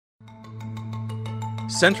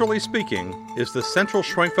Centrally Speaking is the Central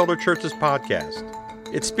Schwenkfelder Church's podcast.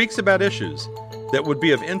 It speaks about issues that would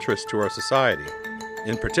be of interest to our society.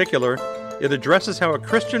 In particular, it addresses how a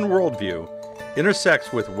Christian worldview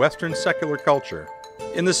intersects with Western secular culture.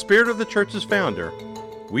 In the spirit of the church's founder,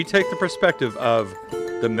 we take the perspective of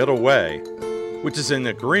the middle way, which is in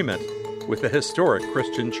agreement with the historic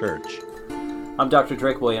Christian church. I'm Dr.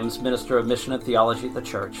 Drake Williams, Minister of Mission and Theology at the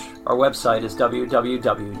Church. Our website is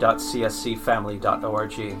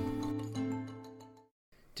www.cscfamily.org.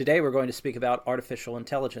 Today we're going to speak about artificial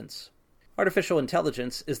intelligence. Artificial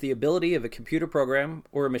intelligence is the ability of a computer program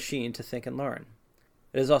or a machine to think and learn.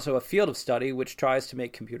 It is also a field of study which tries to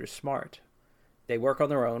make computers smart. They work on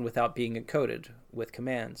their own without being encoded with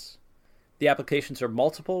commands. The applications are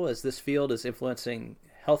multiple, as this field is influencing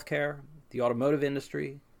healthcare, the automotive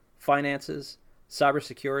industry, finances,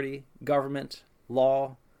 cybersecurity, government,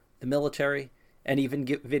 law, the military, and even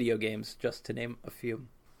video games, just to name a few.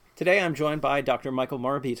 Today I'm joined by Dr. Michael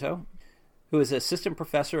Morabito, who is Assistant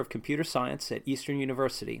Professor of Computer Science at Eastern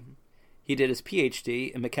University. He did his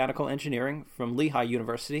PhD in Mechanical Engineering from Lehigh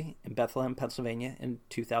University in Bethlehem, Pennsylvania in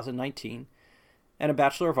 2019, and a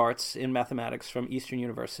Bachelor of Arts in Mathematics from Eastern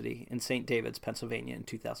University in St. David's, Pennsylvania in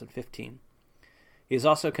 2015. He is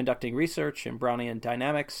also conducting research in Brownian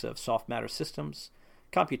dynamics of soft matter systems,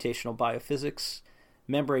 computational biophysics,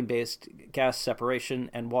 membrane-based gas separation,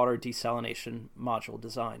 and water desalination module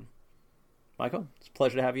design. Michael, it's a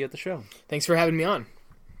pleasure to have you at the show. Thanks for having me on.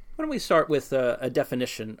 Why don't we start with a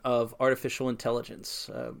definition of artificial intelligence?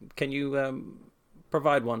 Can you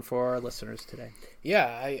provide one for our listeners today?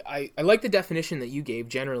 Yeah, I like the definition that you gave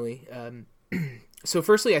generally. So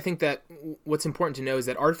firstly, I think that what's important to know is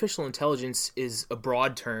that artificial intelligence is a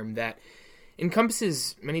broad term that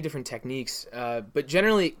encompasses many different techniques, but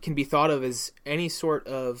generally it can be thought of as any sort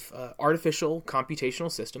of artificial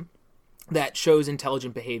computational system that shows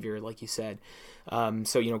intelligent behavior, like you said.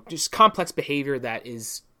 So, just complex behavior that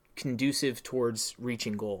is conducive towards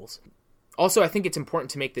reaching goals. Also, I think it's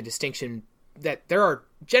important to make the distinction that there are,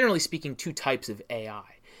 generally speaking, two types of AI.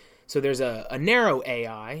 So there's a narrow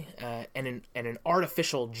AI and an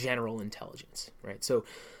artificial general intelligence, right? So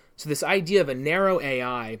this idea of a narrow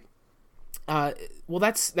AI,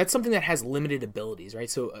 that's something that has limited abilities, right?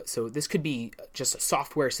 So this could be just a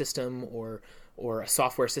software system or a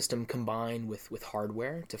software system combined with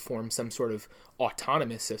hardware to form some sort of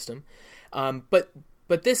autonomous system.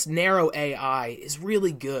 But this narrow AI is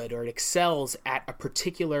really good, or it excels at a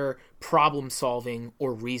particular problem-solving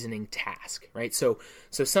or reasoning task, right? So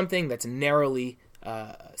something that's narrowly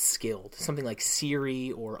skilled, something like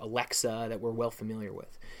Siri or Alexa that we're well familiar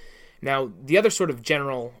with. Now, the other sort of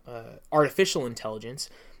general artificial intelligence,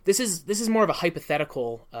 this is more of a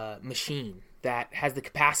hypothetical machine that has the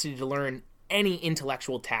capacity to learn any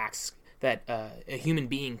intellectual task that a human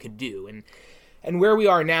being could do, and where we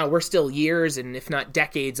are now, we're still years and if not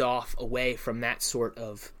decades off away from that sort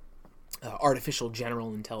of artificial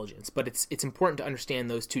general intelligence. But it's important to understand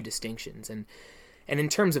those two distinctions. And in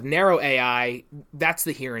terms of narrow AI, that's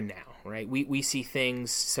the here and now, right? We see things,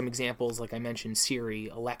 some examples like I mentioned, Siri,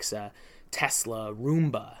 Alexa, Tesla,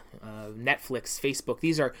 Roomba, Netflix, Facebook.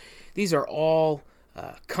 These are all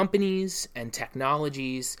companies and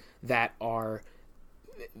technologies that are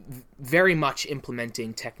very much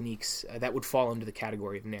implementing techniques that would fall into the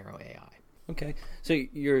category of narrow AI. Okay, so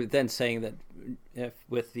you're then saying that if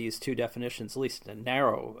with these two definitions, at least a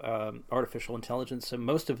narrow artificial intelligence,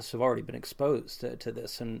 most of us have already been exposed to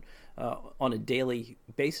this and on a daily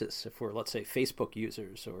basis, if we're, let's say, Facebook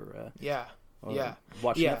users or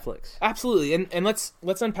watch Netflix. Absolutely, and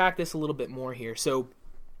let's unpack this a little bit more here. So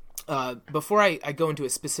before I go into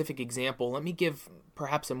a specific example, let me give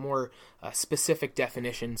perhaps a more specific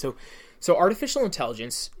definition. So artificial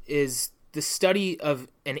intelligence is the study of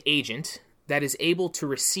an agent that is able to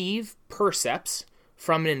receive percepts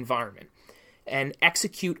from an environment and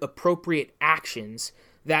execute appropriate actions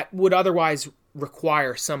that would otherwise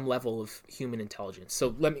require some level of human intelligence.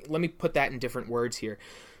 So let me put that in different words here.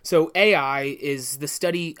 So AI is the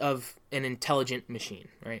study of an intelligent machine,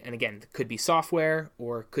 right? And again, it could be software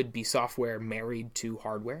or could be software married to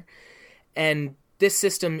hardware. And this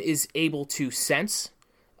system is able to sense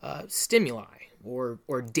stimuli or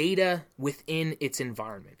data within its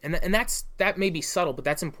environment. And that may be subtle, but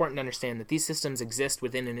that's important to understand that these systems exist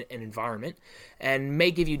within an environment and may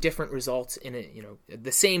give you different results in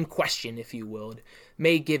the same question, if you will,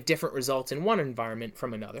 may give different results in one environment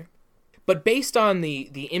from another. But based on the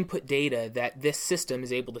input data that this system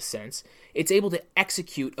is able to sense, it's able to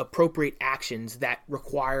execute appropriate actions that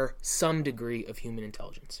require some degree of human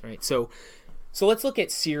intelligence, right? So let's look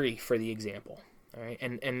at Siri for the example, all right?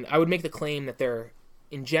 And I would make the claim that there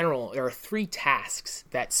in general, there are 3 tasks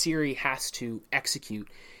that Siri has to execute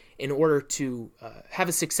in order to have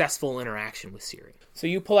a successful interaction with Siri. So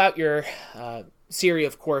you pull out your Siri,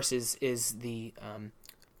 of course, is the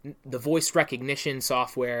voice recognition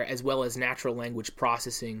software as well as natural language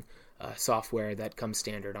processing software that comes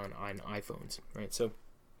standard on iPhones, right? So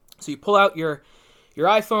you pull out your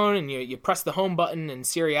iPhone and you press the home button, and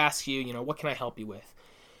Siri asks you, what can I help you with?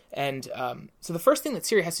 And so the first thing that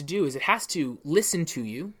Siri has to do is it has to listen to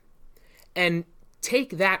you and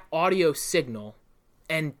take that audio signal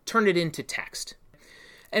and turn it into text.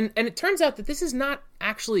 And it turns out that this is not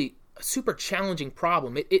actually a super challenging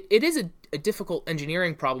problem. It is a difficult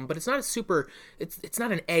engineering problem, but it's not it's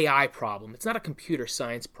not an AI problem. It's not a computer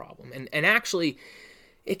science problem. And actually,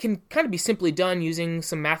 it can kind of be simply done using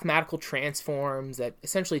some mathematical transforms that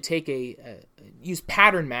essentially use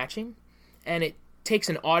pattern matching, and it takes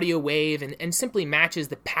an audio wave and simply matches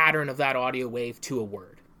the pattern of that audio wave to a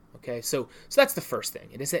word. Okay, so that's the first thing.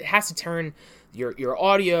 It has to turn your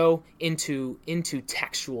audio into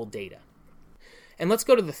textual data. And let's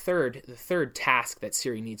go to the third task that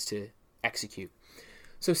Siri needs to execute.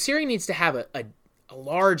 So Siri needs to have a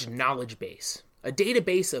large knowledge base, a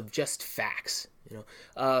database of just facts.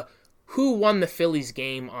 Who won the Phillies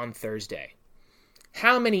game on Thursday?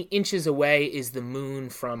 How many inches away is the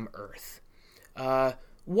moon from Earth?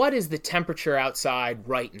 What is the temperature outside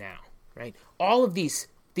right now? Right? All of these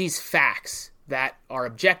facts that are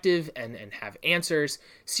objective and have answers,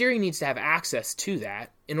 Siri needs to have access to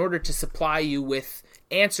that in order to supply you with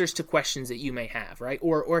answers to questions that you may have, right?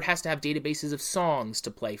 Or it has to have databases of songs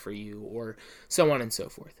to play for you, or so on and so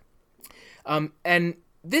forth. And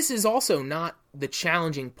this is also not the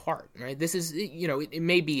challenging part, right? This is, it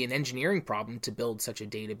may be an engineering problem to build such a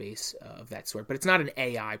database of that sort, but it's not an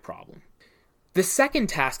AI problem. The second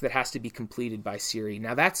task that has to be completed by Siri,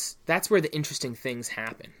 now that's where the interesting things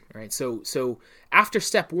happen, right? So after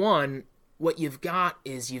step 1, what you've got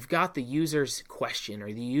the user's question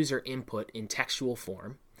or the user input in textual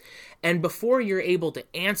form. And before you're able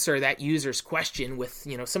to answer that user's question with,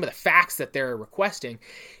 some of the facts that they're requesting,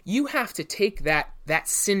 you have to take that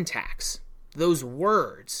syntax, those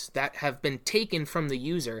words that have been taken from the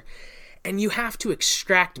user, and you have to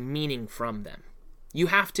extract meaning from them. You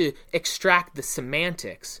have to extract the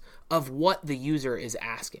semantics of what the user is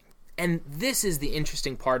asking. And this is the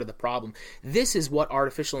interesting part of the problem. This is what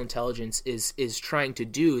artificial intelligence is trying to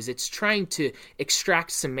do, is it's trying to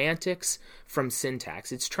extract semantics from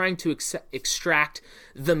syntax. It's trying to extract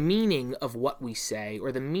the meaning of what we say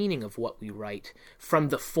or the meaning of what we write from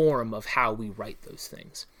the form of how we write those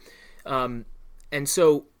things. And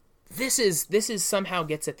so this is somehow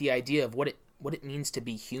gets at the idea of what it means to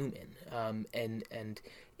be human, and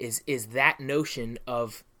is that notion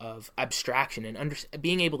of abstraction and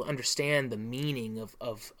being able to understand the meaning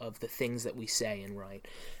of the things that we say and write.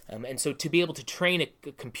 And so to be able to train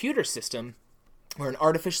a computer system or an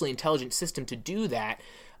artificially intelligent system to do that,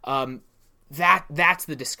 that's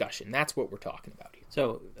the discussion. That's what we're talking about here.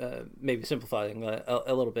 So maybe simplifying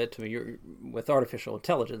a little bit, with artificial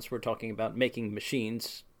intelligence, we're talking about making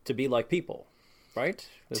machines to be like people. Right?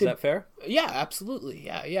 Is that fair? Yeah, absolutely.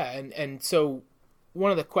 Yeah. And so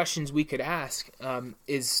one of the questions we could ask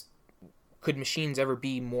is, could machines ever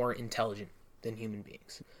be more intelligent than human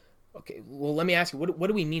beings? Okay, well, let me ask you, what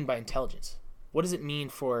do we mean by intelligence? What does it mean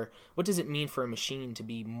for a machine to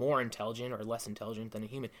be more intelligent or less intelligent than a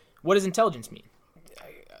human? What does intelligence mean?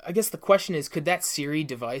 I guess the question is, could that Siri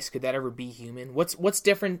device, could that ever be human? What's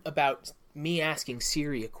different about me asking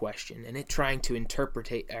Siri a question and it trying to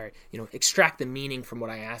extract the meaning from what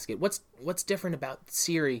I ask it? What's different about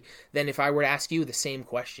Siri than if I were to ask you the same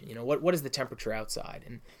question? What is the temperature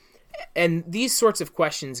outside? And these sorts of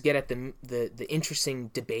questions get at the interesting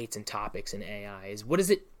debates and topics in AI. Is what does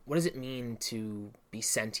it mean to be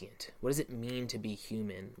sentient? What does it mean to be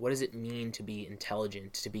human? What does it mean to be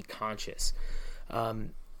intelligent, to be conscious?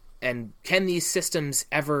 And can these systems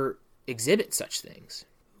ever exhibit such things?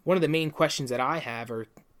 One of the main questions that I have are,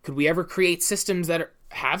 could we ever create systems that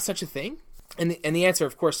have such a thing? And the answer,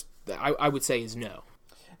 of course, I would say is no.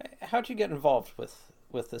 How'd you get involved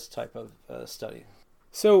with this type of study?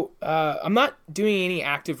 So I'm not doing any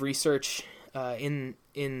active research in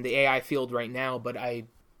the AI field right now, but I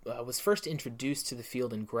was first introduced to the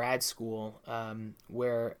field in grad school,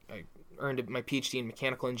 where I earned my PhD in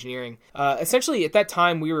mechanical engineering. Essentially, at that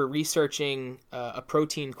time, we were researching a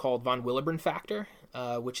protein called von Willebrand factor,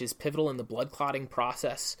 which is pivotal in the blood clotting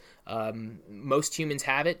process. Most humans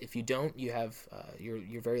have it. If you don't,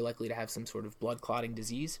 you're very likely to have some sort of blood clotting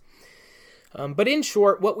disease. But in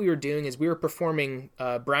short, what we were doing is we were performing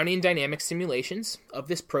Brownian dynamic simulations of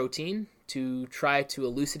this protein to try to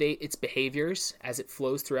elucidate its behaviors as it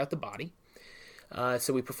flows throughout the body.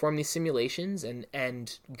 So we performed these simulations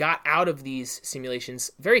and got out of these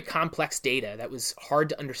simulations very complex data that was hard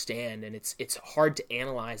to understand, and it's hard to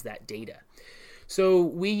analyze that data. So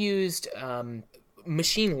we used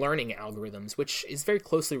machine learning algorithms, which is very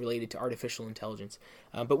closely related to artificial intelligence.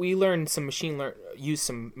 But we learned used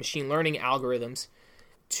some machine learning algorithms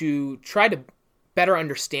to try to better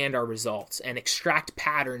understand our results and extract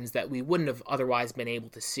patterns that we wouldn't have otherwise been able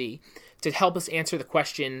to see, to help us answer the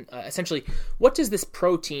question, essentially, what does this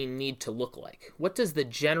protein need to look like? What does the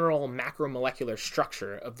general macromolecular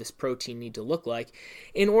structure of this protein need to look like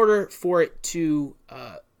in order for it to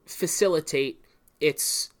facilitate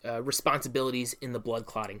its responsibilities in the blood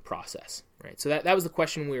clotting process? Right. So that was the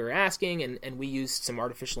question we were asking, and we used some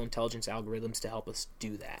artificial intelligence algorithms to help us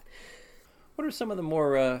do that. What are some of the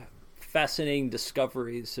more fascinating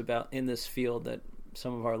discoveries about in this field that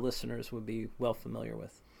some of our listeners would be well familiar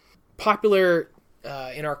with? Popular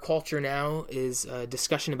in our culture now is a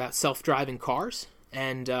discussion about self-driving cars.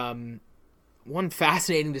 And one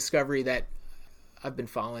fascinating discovery that I've been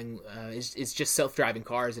following is just self-driving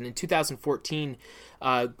cars. And in 2014,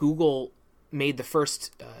 Google made the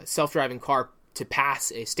first self-driving car to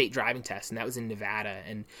pass a state driving test, and that was in Nevada.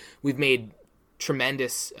 And we've made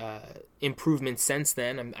tremendous improvements since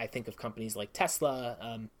then. I think of companies like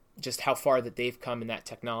Tesla, just how far that they've come in that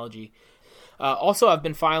technology. Also, I've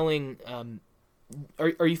been filing.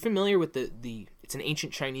 Are you familiar with the? It's an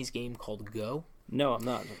ancient Chinese game called Go. No, I'm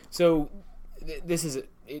not. So this is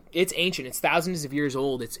it's ancient. It's thousands of years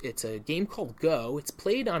old. It's a game called Go. It's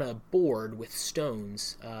played on a board with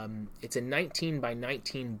stones. It's a 19 by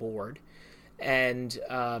 19 board, and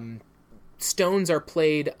stones are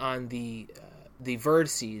played on the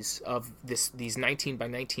vertices of these 19 by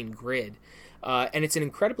 19 grid, and it's an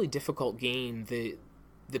incredibly difficult game.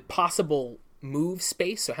 The possible move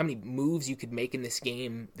space, so how many moves you could make in this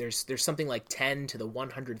game, there's something like 10 to the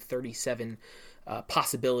 137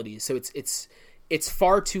 possibilities. So it's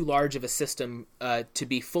far too large of a system to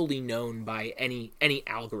be fully known by any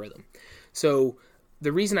algorithm. So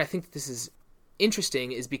the reason I think this is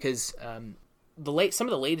interesting is because some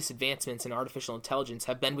of the latest advancements in artificial intelligence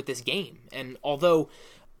have been with this game. And although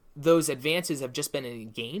those advances have just been in a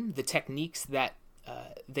game, the techniques that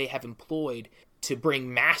they have employed to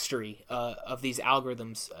bring mastery of these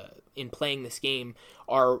algorithms in playing this game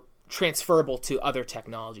are transferable to other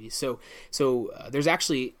technologies. So there's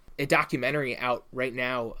actually a documentary out right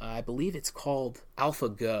now. I believe it's called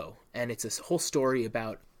AlphaGo, and it's a whole story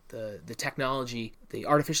about the technology, the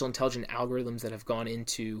artificial intelligent algorithms that have gone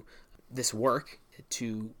into this work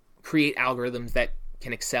to create algorithms that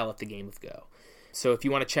can excel at the game of Go. So if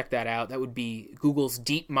you want to check that out, that would be Google's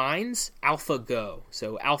DeepMind's AlphaGo.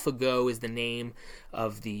 So AlphaGo is the name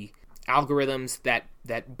of the algorithms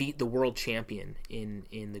that beat the world champion in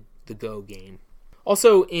the Go game.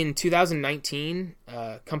 Also in 2019,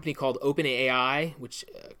 a company called OpenAI, which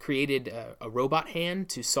created a robot hand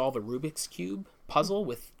to solve a Rubik's Cube puzzle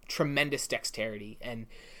with tremendous dexterity. And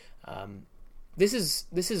this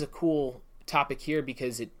is a cool topic here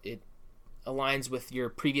because it aligns with your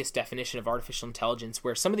previous definition of artificial intelligence,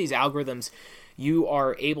 where some of these algorithms, you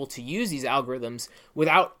are able to use these algorithms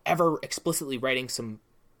without ever explicitly writing some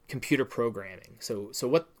computer programming. So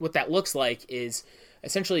what that looks like is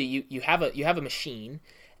essentially you have a machine,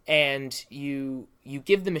 and you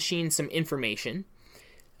give the machine some information.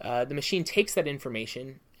 The machine takes that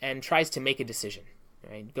information and tries to make a decision,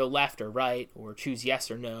 right? Go left or right, or choose yes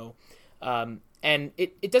or no. And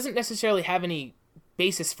it doesn't necessarily have any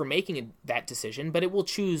basis for making that decision, but it will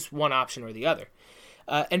choose one option or the other.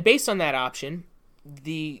 And based on that option,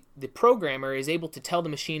 the programmer is able to tell the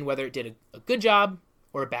machine whether it did a good job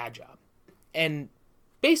or a bad job. And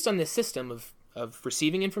based on this system of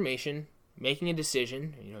receiving information, making a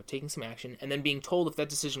decision, taking some action, and then being told if that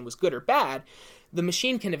decision was good or bad, the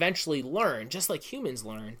machine can eventually learn, just like humans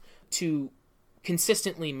learn, to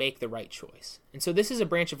consistently make the right choice. And so this is a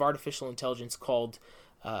branch of artificial intelligence called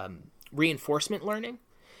reinforcement learning.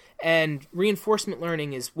 And reinforcement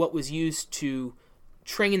learning is what was used to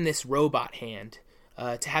train this robot hand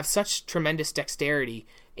to have such tremendous dexterity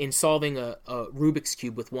in solving a Rubik's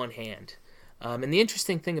Cube with one hand. And the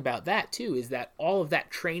interesting thing about that, too, is that all of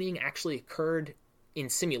that training actually occurred in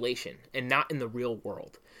simulation and not in the real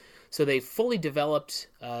world. So they fully developed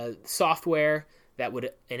software that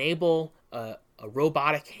would enable a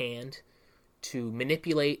robotic hand to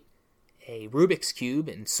manipulate a Rubik's Cube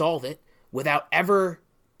and solve it without ever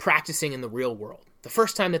practicing in the real world. The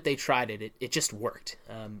first time that they tried it just worked,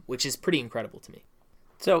 which is pretty incredible to me.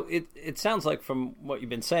 So it sounds like from what you've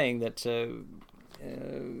been saying that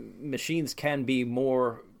machines can be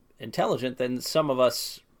more intelligent than some of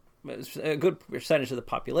us, a good percentage of the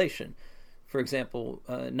population. For example,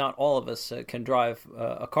 not all of us can drive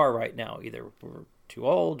a car right now. Either we're too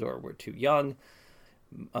old or we're too young.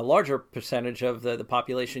 A larger percentage of the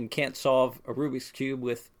population can't solve a Rubik's Cube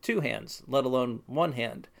with two hands, let alone one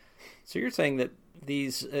hand. So you're saying that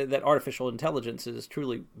that artificial intelligence is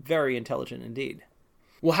truly very intelligent indeed.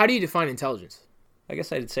 Well, how do you define intelligence? I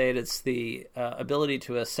guess I'd say it's the ability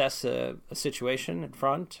to assess a situation in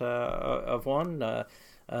front of one,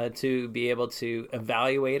 to be able to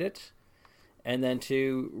evaluate it, and then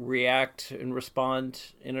to react and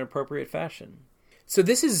respond in an appropriate fashion. So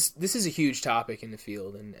this is a huge topic in the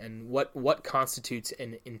field, and what constitutes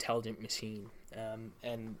an intelligent machine.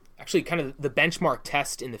 And actually, kind of the benchmark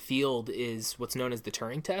test in the field is what's known as the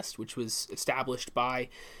Turing test, which was established by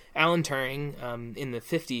Alan Turing in the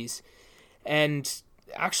 50s. And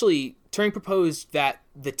actually, Turing proposed that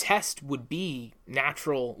the test would be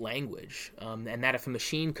natural language, and that if a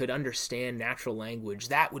machine could understand natural language,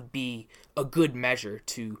 that would be a good measure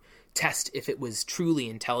to test if it was truly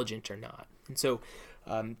intelligent or not. And so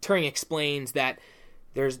Turing explains that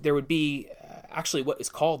there would be actually what is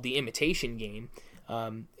called the imitation game,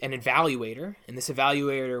 an evaluator, and this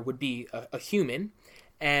evaluator would be a human,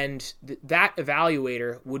 and that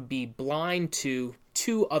evaluator would be blind to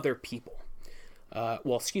two other people.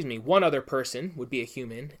 One other person would be a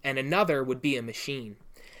human, and another would be a machine.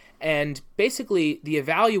 And basically, the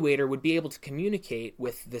evaluator would be able to communicate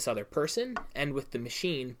with this other person and with the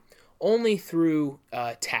machine only through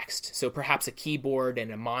text. So perhaps a keyboard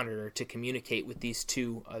and a monitor to communicate with these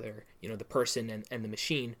two other, the person and the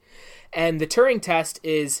machine. And the Turing test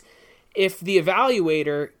is if the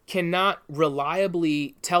evaluator cannot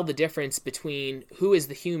reliably tell the difference between who is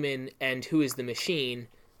the human and who is the machine,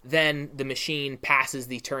 then the machine passes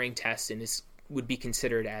the Turing test and would be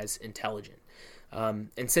considered as intelligent. And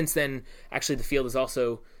since then, actually, the field has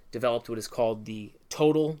also developed what is called the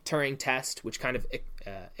total Turing test, which kind of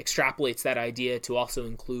extrapolates that idea to also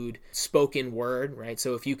include spoken word, right?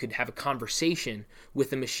 So if you could have a conversation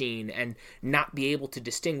with a machine and not be able to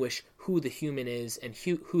distinguish who the human is and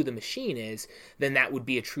who the machine is, then that would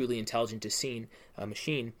be a truly intelligent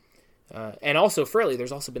machine. And also, furtherly,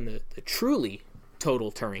 there's also been the truly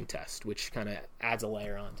total Turing test, which kind of adds a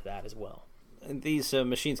layer onto that as well. And these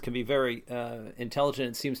machines can be very intelligent.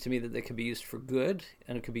 It seems to me that they can be used for good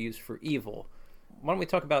and it can be used for evil. Why don't we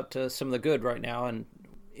talk about some of the good right now? And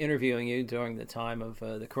interviewing you during the time of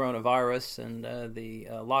the coronavirus and the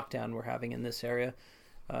lockdown we're having in this area,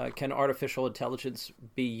 can artificial intelligence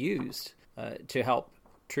be used to help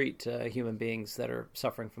treat human beings that are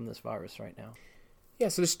suffering from this virus right now? Yeah,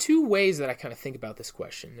 so there's two ways that I kind of think about this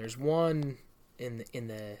question. There's one in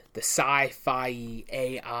the sci-fi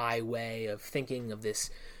AI way of thinking of this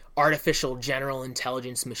artificial general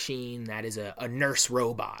intelligence machine that is a nurse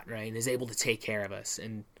robot, right, and is able to take care of us.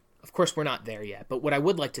 And of course, we're not there yet. But what I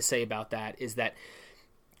would like to say about that is that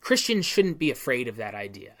Christians shouldn't be afraid of that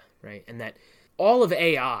idea, right? And that all of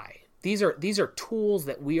AI, these are tools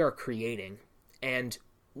that we are creating, and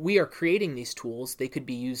we are creating these tools. They could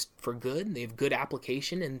be used for good. They have good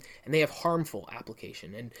application, and they have harmful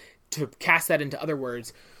application. And to cast that into other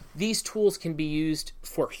words, these tools can be used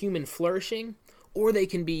for human flourishing, or they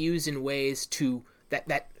can be used in ways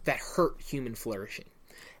that hurt human flourishing.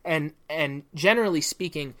 And generally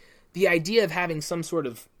speaking, the idea of having some sort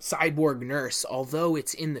of cyborg nurse, although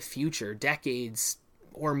it's in the future, decades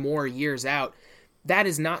or more years out, that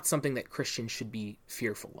is not something that Christians should be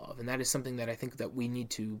fearful of. And that is something that I think that we need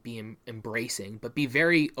to be embracing, but be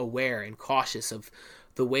very aware and cautious of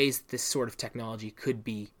the ways that this sort of technology could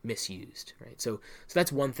be misused, right? So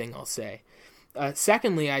that's one thing I'll say.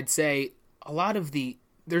 Secondly, I'd say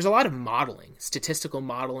there's a lot of modeling, statistical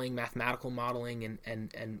modeling, mathematical modeling,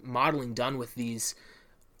 and modeling done with these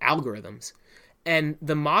algorithms. And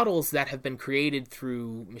the models that have been created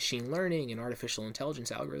through machine learning and artificial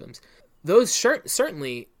intelligence algorithms, those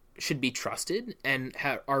certainly should be trusted and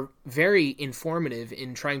are very informative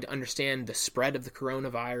in trying to understand the spread of the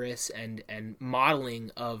coronavirus and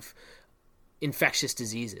modeling of infectious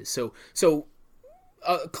diseases. So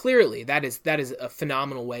clearly, that is a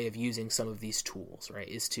phenomenal way of using some of these tools, right?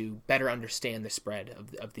 Is to better understand the spread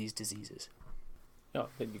of these diseases. No,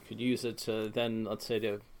 but you could use it then, let's say,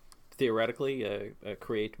 to theoretically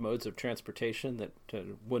create modes of transportation that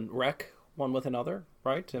wouldn't wreck one with another,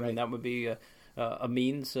 right? I mean, that would be a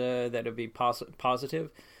means that would be positive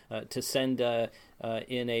to send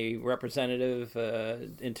in a representative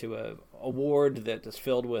into a ward that is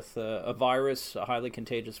filled with a virus, a highly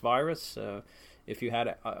contagious virus. if you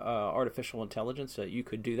had artificial intelligence, you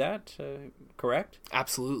could do that, correct?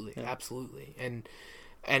 Absolutely, yeah. Absolutely.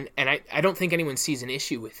 And I don't think anyone sees an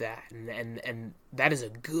issue with that, and that is a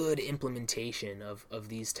good implementation of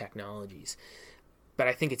these technologies. But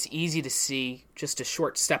I think it's easy to see, just a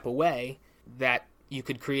short step away, that you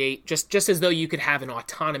could create, just as though you could have an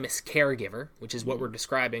autonomous caregiver, which is what we're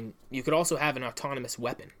describing, you could also have an autonomous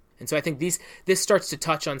weapon. And so I think this starts to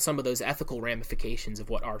touch on some of those ethical ramifications of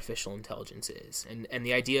what artificial intelligence is. And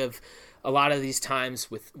the idea of a lot of these times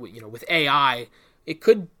with AI, it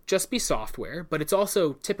could just be software, but it's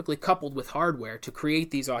also typically coupled with hardware to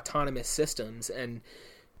create these autonomous systems. And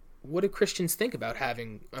what do Christians think about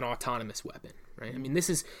having an autonomous weapon, right? I mean,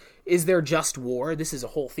 is there just war? This is a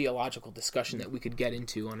whole theological discussion that we could get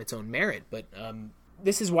into on its own merit, but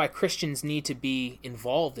this is why Christians need to be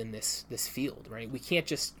involved in this field, right?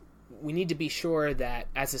 We need to be sure that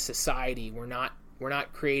as a society we're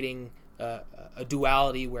not creating a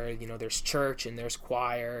duality where there's church and there's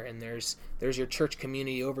choir and there's your church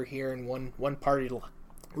community over here in one part of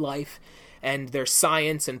life, and there's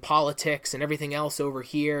science and politics and everything else over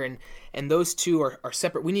here, and those two are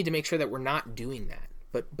separate. We need to make sure that we're not doing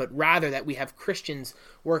that, but rather that we have Christians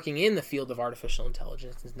working in the field of artificial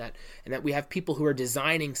intelligence, and that we have people who are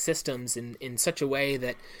designing systems in such a way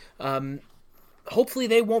that hopefully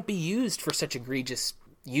they won't be used for such egregious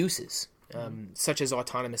uses, such as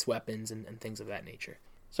autonomous weapons and things of that nature.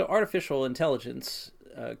 So artificial intelligence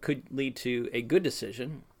could lead to a good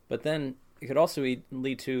decision, but then it could also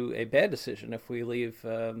lead to a bad decision if we leave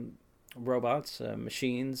robots,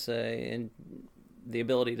 machines, and the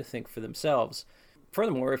ability to think for themselves.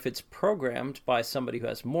 Furthermore, if it's programmed by somebody who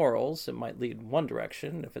has morals, it might lead one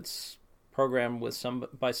direction. If it's programmed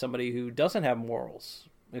by somebody who doesn't have morals,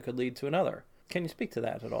 it could lead to another. Can you speak to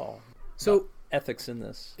that at all? So, ethics in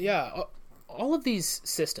this? Yeah, all of these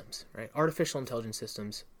systems, right? Artificial intelligence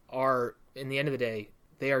systems are, in the end of the day,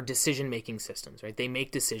 they are decision-making systems, right? They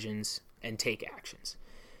make decisions and take actions.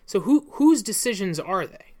 So whose decisions are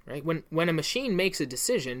they, right? When a machine makes a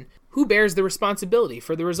decision, who bears the responsibility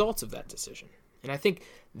for the results of that decision? And I think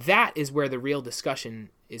that is where the real discussion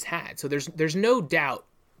is had. So there's no doubt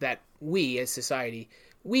that we as society,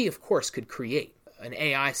 we of course could create an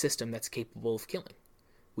AI system that's capable of killing.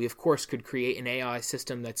 We of course could create an AI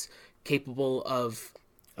system that's capable of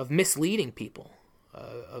misleading people,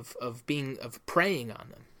 of preying on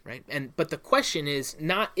them, right? But the question is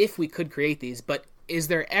not if we could create these, but is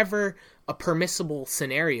there ever a permissible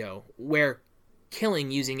scenario where killing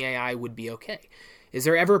using AI would be okay? Is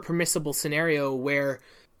there ever a permissible scenario where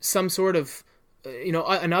some sort of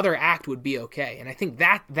another act would be okay? And I think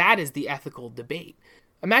that is the ethical debate.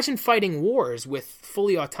 Imagine fighting wars with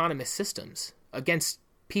fully autonomous systems against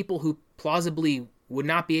people who plausibly would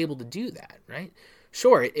not be able to do that, right?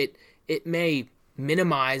 Sure, it may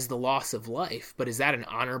minimize the loss of life, but is that an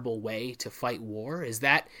honorable way to fight war? Is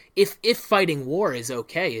that, if fighting war is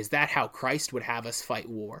okay, is that how Christ would have us fight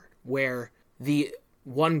war? Where the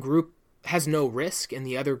one group has no risk and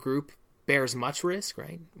the other group bears much risk,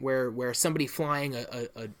 right? Where somebody flying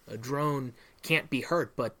a drone can't be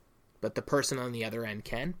hurt, but the person on the other end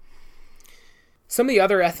can. Some of the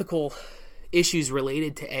other ethical issues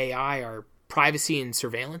related to AI are privacy and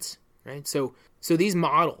surveillance, right? So these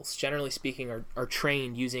models, generally speaking, are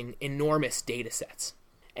trained using enormous data sets.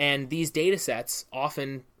 And these data sets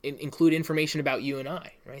often include information about you and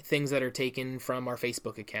I, right? Things that are taken from our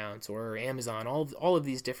Facebook accounts or Amazon, all of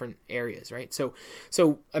these different areas, right? So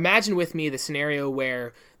imagine with me the scenario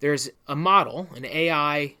where there's a model, an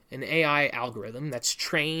AI algorithm that's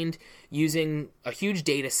trained using a huge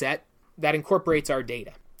data set that incorporates our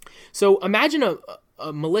data. So imagine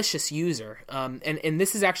a malicious user, and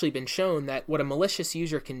this has actually been shown that what a malicious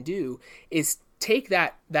user can do is take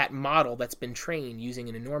that model that's been trained using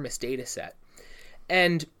an enormous data set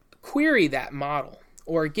and query that model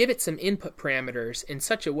or give it some input parameters in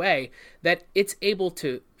such a way that it's able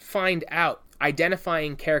to find out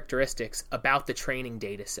identifying characteristics about the training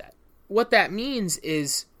data set. What that means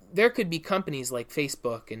is there could be companies like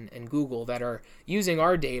Facebook and Google that are using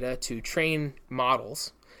our data to train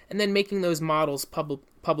models and then making those models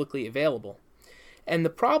publicly available. And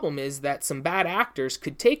the problem is that some bad actors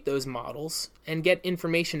could take those models and get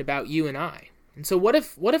information about you and I. And so what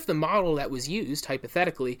if the model that was used,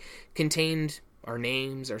 hypothetically, contained our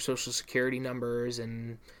names, our social security numbers,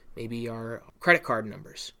 and maybe our credit card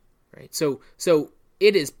numbers, right? So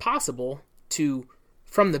it is possible to,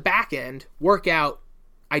 from the back end, work out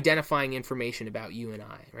identifying information about you and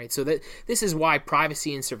I, right? So that this is why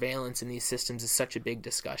privacy and surveillance in these systems is such a big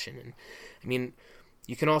discussion. And I mean,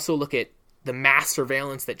 you can also look at the mass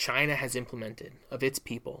surveillance that China has implemented of its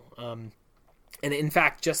people. And in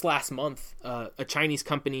fact, just last month, a Chinese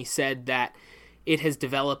company said that it has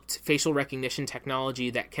developed facial recognition technology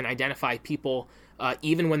that can identify people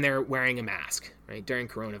even when they're wearing a mask, right, during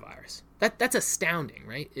coronavirus. That's astounding,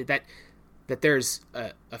 right? That there's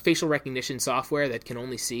a facial recognition software that can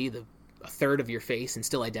only see a third of your face and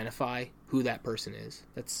still identify who that person is.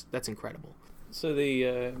 That's incredible.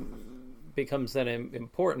 So becomes then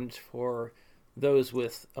important for those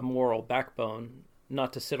with a moral backbone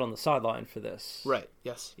not to sit on the sideline for this. Right.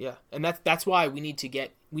 Yes. Yeah. And that's why we need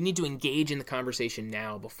to engage in the conversation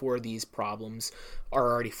now before these problems are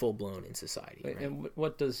already full blown in society. Right? And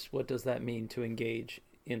what does that mean, to engage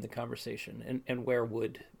in the conversation, and where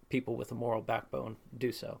would people with a moral backbone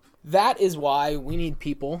do so? That is why we need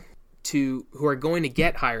people who are going to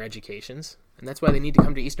get higher educations. And that's why they need to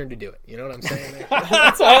come to Eastern to do it. You know what I'm saying?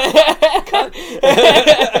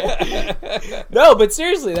 No, but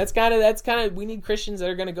seriously, that's kind of we need Christians that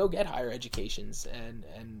are going to go get higher educations, and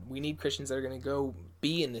we need Christians that are going to go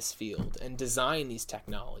be in this field and design these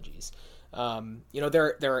technologies.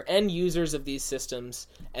 There are end users of these systems,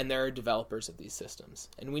 and there are developers of these systems,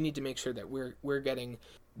 and we need to make sure that we're getting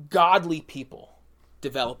godly people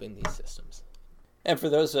developing these systems. And for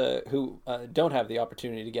those who don't have the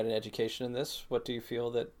opportunity to get an education in this, what do you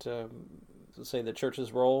feel that, say, the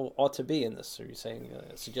church's role ought to be in this? Are you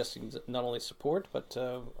suggesting not only support, but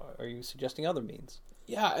are you suggesting other means?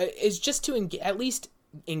 Yeah, it's just to at least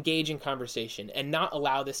engage in conversation and not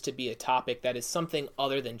allow this to be a topic that is something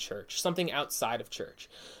other than church, something outside of church,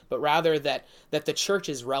 but rather that the church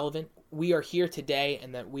is relevant. We are here today,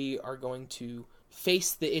 and that we are going to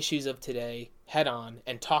face the issues of today head on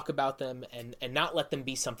and talk about them and not let them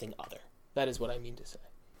be something other. That is what I mean to say.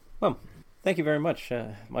 Well, thank you very much,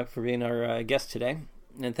 Mike, for being our guest today.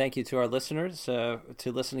 And thank you to our listeners to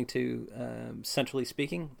listening to Centrally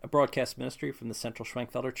Speaking, a broadcast ministry from the Central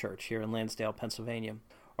Schwenkfelder Church here in Lansdale, Pennsylvania.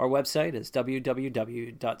 Our website is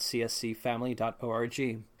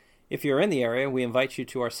www.cscfamily.org. If you're in the area, we invite you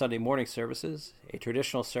to our Sunday morning services, a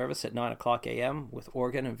traditional service at 9 o'clock a.m. with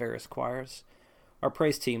organ and various choirs. Our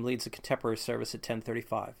praise team leads a contemporary service at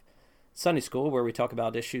 10:35. Sunday school, where we talk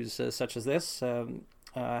about issues such as this,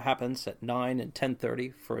 happens at 9 and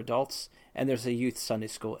 10:30 for adults, and there's a youth Sunday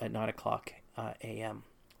school at 9 o'clock a.m.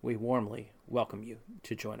 We warmly welcome you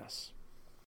to join us.